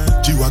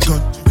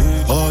 G-Wagon,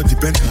 all the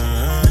Bentley,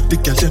 the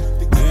girl them,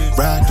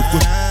 ride the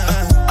whip,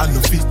 I no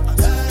fit,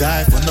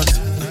 die for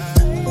nothing.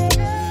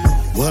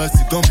 What's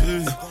it gon'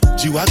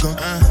 G-Wagon,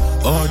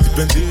 all the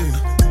Bentley,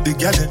 the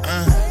girl them,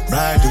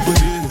 ride the whip,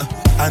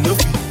 I no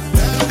fit,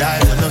 die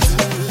for nothing.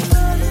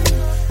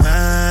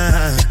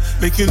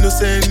 Make you no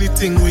say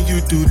anything when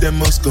you do, them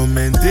must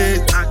commend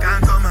it. I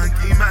can't come and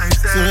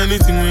myself. So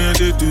anything when I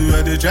do,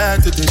 I try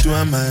to do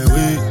on my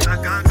way. I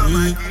can't come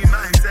and keep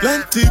myself.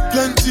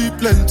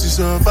 Plenty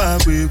suffer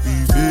where we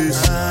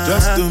face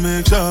just to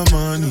make sure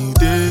money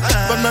day.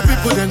 But my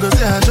people then go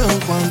say I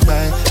don't want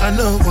buy, I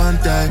don't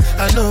want die,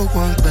 I don't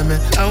want payment,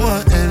 I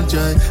want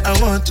enjoy,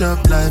 I want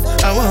job life,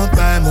 I want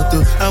buy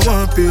motor, I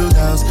want build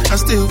house, I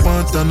still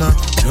want to know.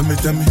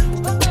 Tell me,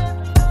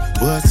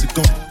 what's it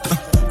gon'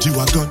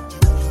 G-Wagon,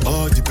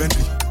 all the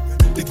Bentley,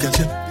 the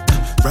Gazelle,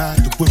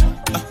 ride the whip,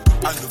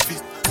 I know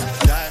feet,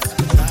 die.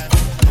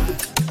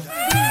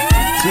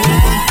 2, 1,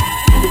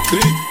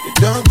 3,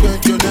 don't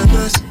break your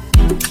limits.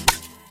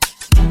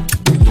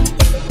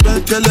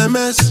 Break your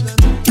limits.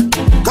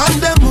 Come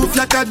they move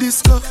like a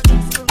disco.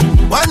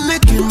 One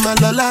nick in my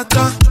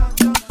lolata.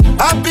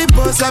 Happy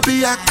boss,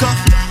 happy actor.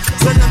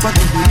 So never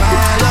give me my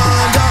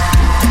under.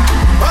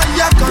 Oh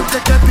yeah, come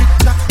take a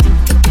picture.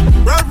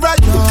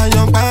 Right, you're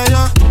young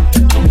fire.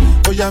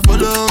 Oh yeah,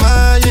 follow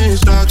my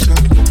instruction.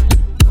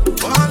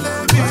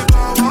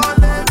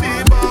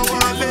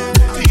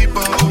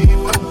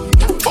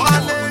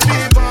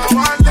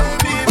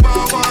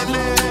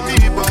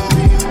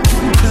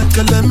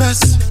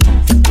 LMS,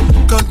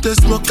 can't they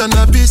smoke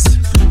cannabis?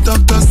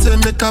 Doctor say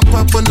make a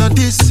pop on a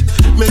this.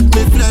 Make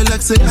me fly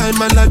like say I'm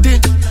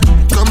Aladdin.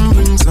 Come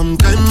bring some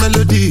kind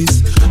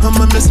melodies. I'm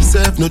a messy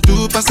self, no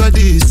do pass a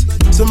this.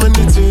 So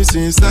many things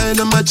inside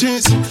of my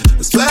jeans.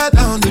 I swear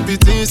down the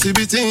beatings.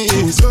 Make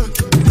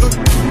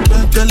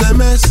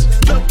LMS,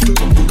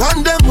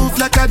 can't they move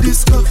like a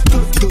disco?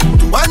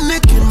 One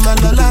nick in my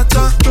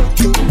lolata.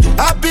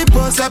 Happy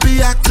boss,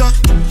 happy actor.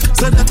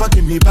 So never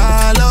give me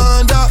ball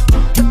under.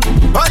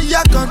 Oh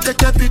yeah, come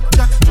take a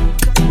picture.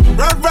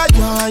 Right,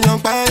 you're young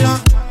fire.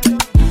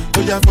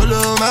 Oh yeah,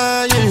 follow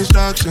my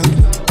instruction.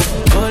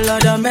 Oh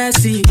Lord of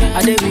mercy,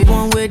 I dey be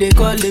one way they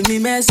calling me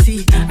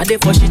messy. I dey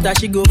for shit that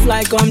she go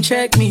fly, come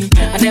check me.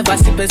 I never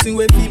see person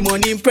with fee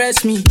money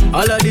impress me.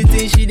 All of the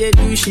things she dey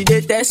do, she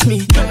dey test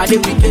me. I dey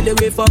wicked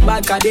away for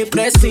back, I dey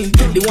pressing.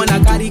 The one I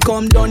carry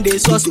come down, they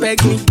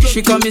suspect me.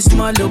 She call me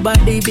small, but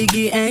they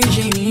biggie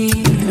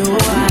engine. No,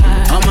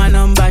 on my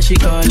number she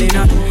calling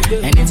up.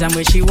 Anytime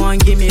when she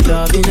want, give me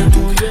love, you know.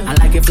 I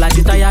like a flat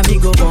tire, me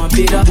go bump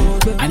it up.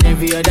 And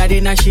every other day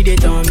now she dey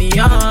turn me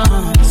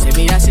on. Say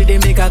me I see they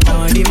make a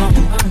condiment.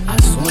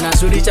 As soon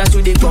as you reach out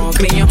to the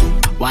concrete,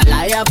 while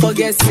I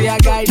forget, see a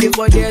guy, they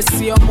for there,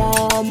 see your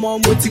mom,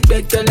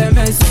 motivate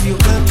LMS.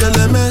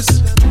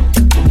 LMS,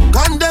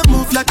 can they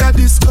move like a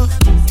disco?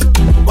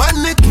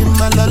 One nick in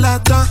my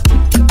lolata.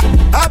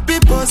 Happy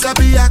boss,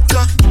 happy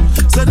actor.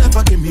 So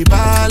never give me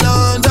ball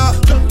under.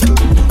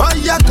 Oh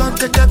yeah, come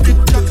take a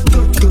picture.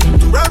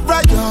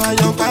 Right, you're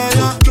young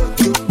fire.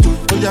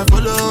 Oh yeah,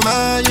 follow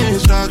my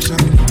instruction.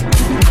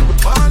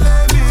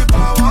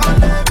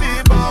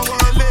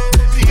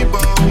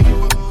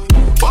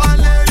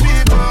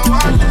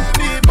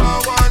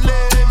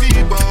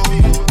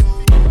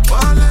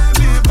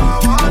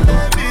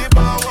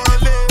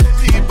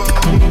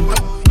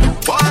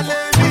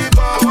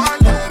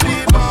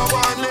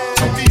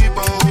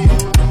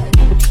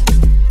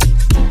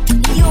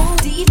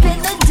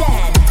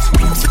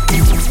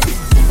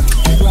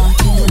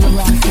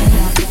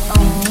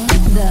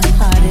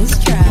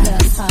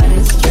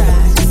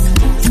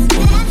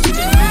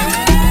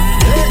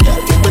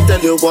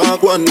 You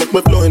walk one, make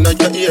me flow in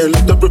your ear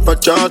like the river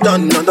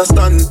Jordan.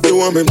 Understand,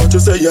 you want me but you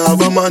say you have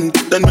a man.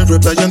 Then me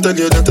reply and tell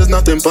you that is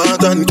not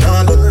important.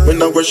 Can't look, when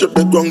I worship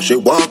the ground she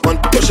walk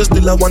on. But she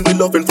still I want the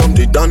loving from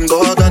the Dan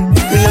Gorgon.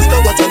 Me ask her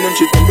what her name,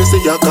 she tell me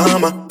say ya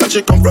Karma. And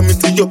she come from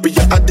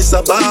Ethiopia, Addis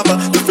Ababa.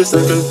 If you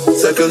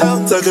circle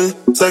down for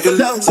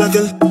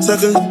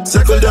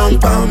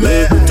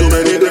me. Too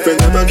many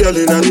different type of girl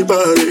in the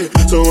party.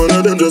 So one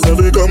of them just have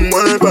to come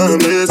wine for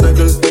me.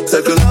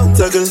 Circle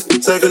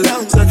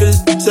down for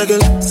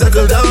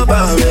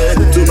me.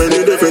 Too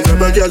many different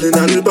type of girl in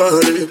the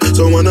party.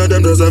 So one of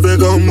them just have to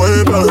come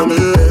wine for me.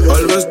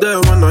 Always there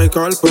when I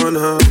call upon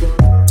her.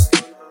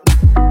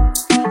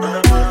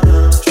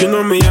 She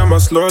know me, I'm a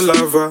slow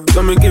lover.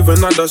 Let me give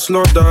another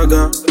slow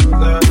dagger.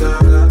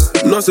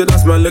 No, say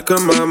that's my little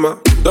mama.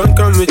 Don't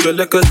come with your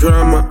little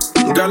drama.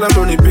 Girl, I'm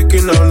only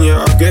picking on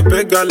ya. I get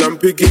big, girl, I'm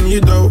picking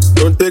you though.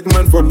 Don't take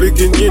man for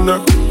picking you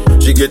know.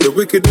 She get the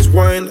wickedest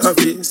wine, I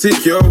feel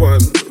secure one.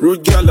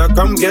 Rude girl, I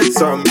come get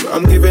some.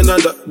 I'm giving her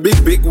the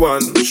big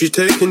one. She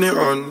taking it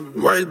on.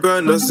 Wild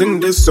burner, sing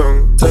this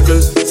song.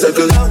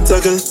 Circle down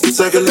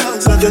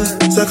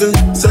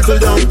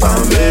for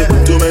me.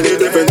 Too many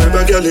different type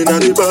of girl in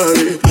the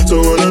party. So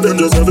one of them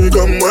just have to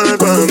come wine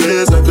for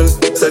me.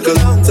 Circle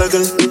down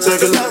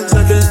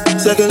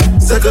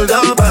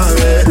for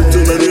me.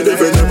 Too many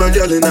different type of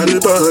girl in the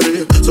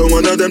party. So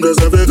one of them just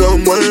have to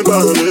come wine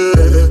for me.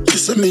 She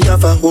said me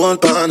have a whole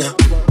partner.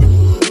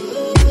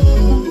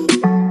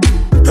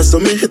 And so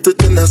me hit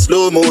it in a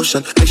slow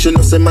motion. Like she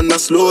know say man a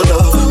slow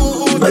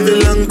love. Every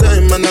long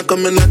time man a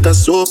coming like a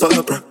soap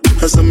opera.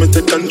 And so me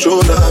take control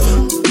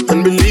of.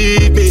 And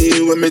believe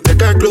me, when me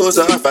take her clothes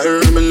off, I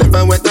remember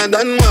life wetter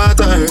than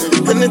water.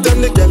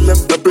 Anytime they get them,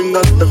 I bring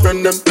out the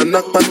friend them and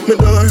knock at my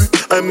door.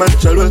 I man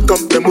shall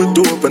welcome them with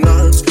 2 open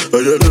arms. Oh,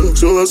 you look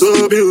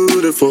so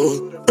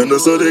beautiful. And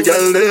also the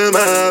girl them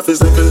have to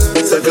circle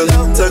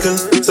down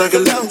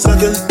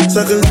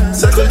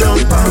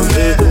on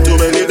me. Too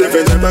many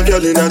different type of girl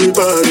in the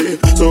party,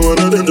 so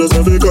one of them just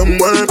have to come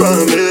wipe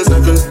on me.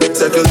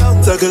 Circle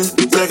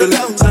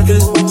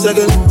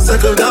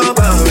down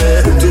on me.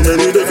 Too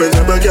many different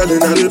type of girl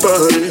in the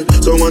party,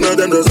 so one of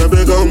them just have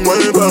to come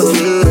wipe on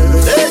me.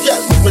 Hey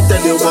girl, me tell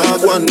you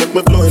what one make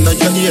me blow in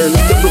your ear.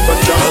 Let the proof of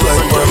job. I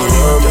like money,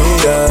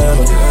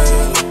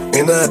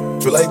 and I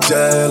feel like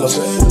Jello.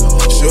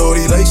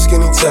 Shorty like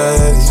skinny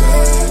tatties,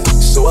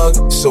 so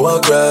I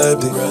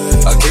grabbed it.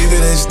 I gave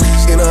it this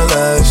and I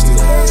lashed it.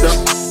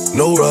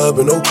 No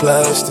rubber, no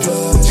plastic.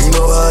 You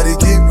know how to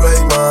get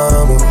right,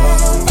 mama.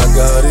 I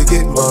gotta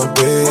get my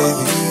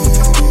baby.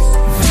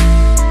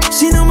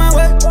 She know my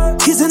work,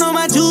 kissing on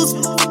my juice.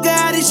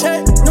 Got his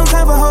shirt, no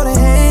time for holding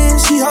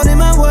hands. She holding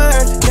my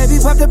word. Baby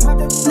pop the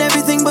and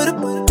everything but a.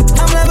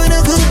 I'm loving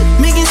her good,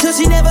 making sure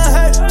she never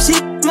hurt. She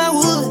my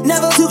wood,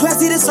 never too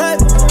classy to serve.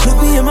 Look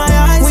me in my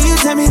eyes when you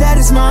tell me that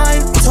it's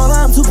mine. Told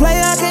her I'm too play,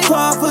 I can't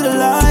call for the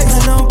life.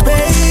 I know,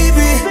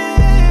 baby,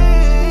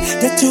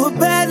 that you a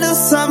bad little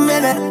something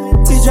and that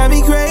you drive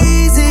me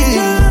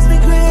crazy.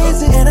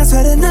 And I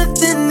swear that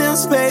nothing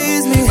else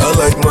pays me. I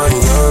like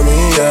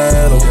Miami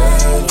yellow,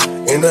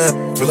 and I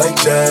feel like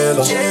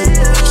Jello.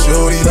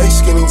 Shorty like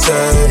skinny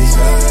tatties,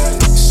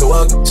 so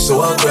I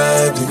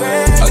grabbed it.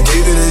 I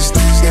gave it this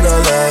and I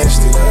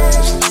lashed it.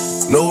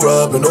 No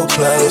rubber, no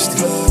plastic.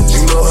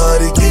 You know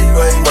how to get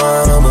right,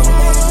 mama.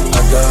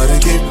 I gotta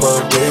get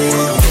my